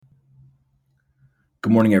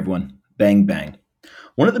Good morning, everyone. Bang, bang.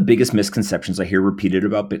 One of the biggest misconceptions I hear repeated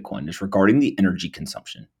about Bitcoin is regarding the energy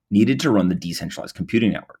consumption needed to run the decentralized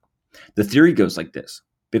computing network. The theory goes like this: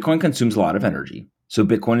 Bitcoin consumes a lot of energy, so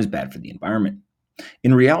Bitcoin is bad for the environment.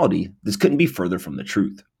 In reality, this couldn't be further from the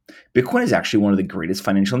truth. Bitcoin is actually one of the greatest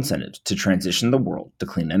financial incentives to transition the world to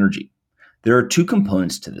clean energy. There are two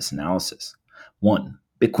components to this analysis. One,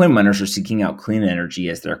 Bitcoin miners are seeking out clean energy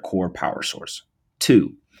as their core power source.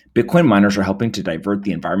 Two, Bitcoin miners are helping to divert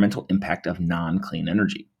the environmental impact of non clean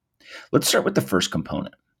energy. Let's start with the first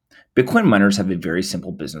component. Bitcoin miners have a very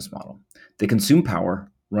simple business model. They consume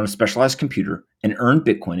power, run a specialized computer, and earn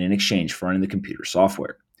Bitcoin in exchange for running the computer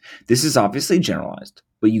software. This is obviously generalized,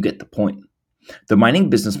 but you get the point. The mining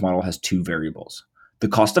business model has two variables: the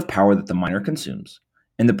cost of power that the miner consumes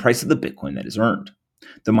and the price of the Bitcoin that is earned.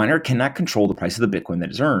 The miner cannot control the price of the Bitcoin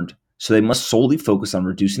that is earned, so they must solely focus on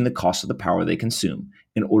reducing the cost of the power they consume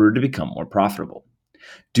in order to become more profitable.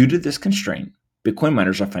 Due to this constraint, Bitcoin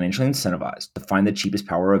miners are financially incentivized to find the cheapest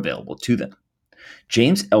power available to them.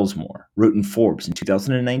 James Ellsmore wrote in Forbes in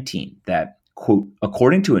 2019 that, quote,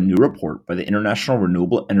 according to a new report by the International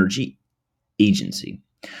Renewable Energy Agency,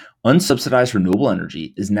 unsubsidized renewable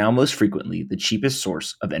energy is now most frequently the cheapest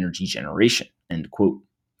source of energy generation, end quote.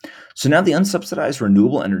 So now the unsubsidized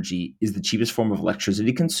renewable energy is the cheapest form of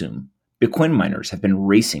electricity consumed. Bitcoin miners have been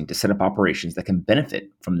racing to set up operations that can benefit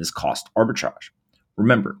from this cost arbitrage.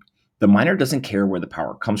 Remember, the miner doesn't care where the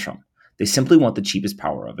power comes from. They simply want the cheapest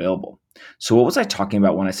power available. So what was I talking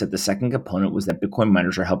about when I said the second component was that Bitcoin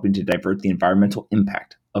miners are helping to divert the environmental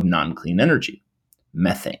impact of non-clean energy?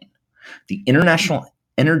 Methane. The International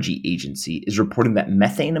Energy Agency is reporting that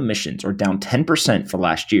methane emissions are down 10% for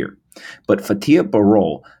last year. But Fatih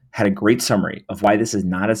Birol had a great summary of why this is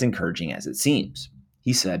not as encouraging as it seems.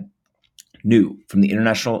 He said, new from the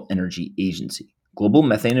International Energy Agency, global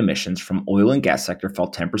methane emissions from oil and gas sector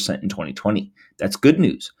fell 10% in 2020. That's good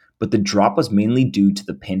news, but the drop was mainly due to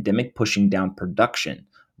the pandemic pushing down production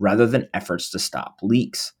rather than efforts to stop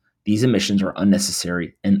leaks. These emissions are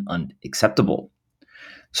unnecessary and unacceptable.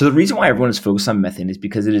 So the reason why everyone is focused on methane is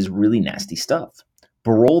because it is really nasty stuff.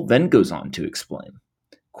 Barol then goes on to explain,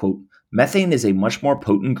 quote, methane is a much more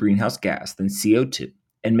potent greenhouse gas than CO2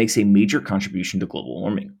 and makes a major contribution to global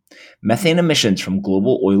warming. Methane emissions from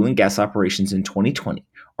global oil and gas operations in 2020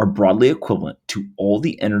 are broadly equivalent to all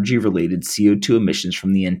the energy-related CO2 emissions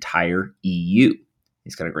from the entire EU.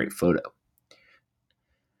 He's got a great photo.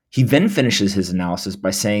 He then finishes his analysis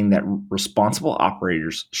by saying that responsible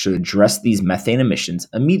operators should address these methane emissions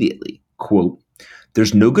immediately. Quote,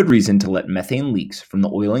 there's no good reason to let methane leaks from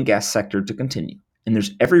the oil and gas sector to continue, and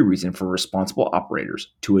there's every reason for responsible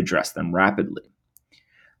operators to address them rapidly.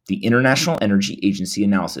 The International Energy Agency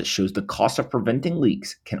analysis shows the cost of preventing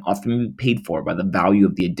leaks can often be paid for by the value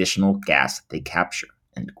of the additional gas they capture.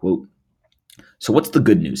 End quote. So what's the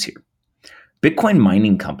good news here? Bitcoin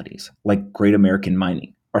mining companies like Great American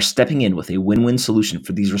Mining are stepping in with a win-win solution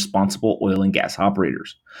for these responsible oil and gas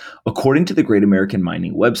operators. According to the Great American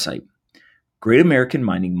Mining website, Great American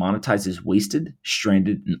Mining monetizes wasted,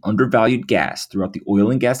 stranded, and undervalued gas throughout the oil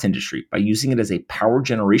and gas industry by using it as a power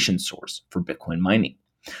generation source for Bitcoin mining.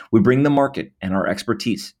 We bring the market and our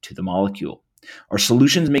expertise to the molecule. Our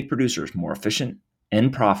solutions make producers more efficient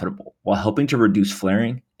and profitable while helping to reduce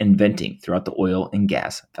flaring and venting throughout the oil and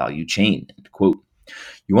gas value chain. End quote.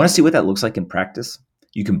 You want to see what that looks like in practice?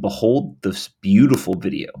 You can behold this beautiful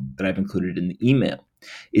video that I've included in the email.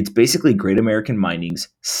 It's basically Great American Mining's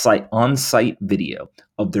on-site video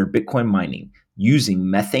of their Bitcoin mining using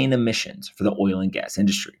methane emissions for the oil and gas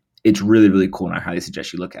industry. It's really, really cool, and I highly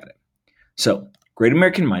suggest you look at it. So, Great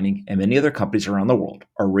American Mining and many other companies around the world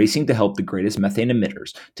are racing to help the greatest methane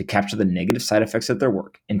emitters to capture the negative side effects of their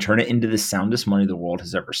work and turn it into the soundest money the world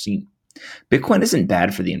has ever seen. Bitcoin isn't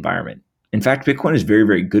bad for the environment. In fact, Bitcoin is very,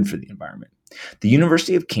 very good for the environment. The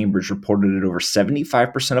University of Cambridge reported that over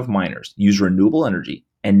 75% of miners use renewable energy,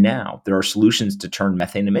 and now there are solutions to turn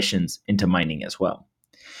methane emissions into mining as well.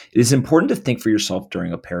 It is important to think for yourself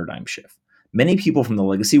during a paradigm shift. Many people from the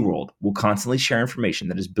legacy world will constantly share information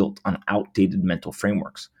that is built on outdated mental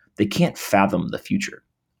frameworks. They can't fathom the future.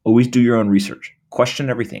 Always do your own research. Question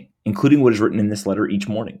everything, including what is written in this letter each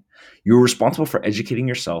morning. You are responsible for educating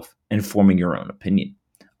yourself and forming your own opinion.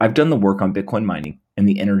 I've done the work on Bitcoin mining and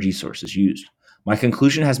the energy sources used. My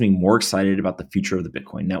conclusion has me more excited about the future of the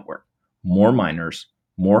Bitcoin network. More miners,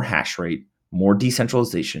 more hash rate, more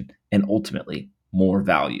decentralization, and ultimately, more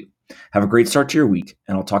value. Have a great start to your week,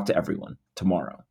 and I'll talk to everyone tomorrow.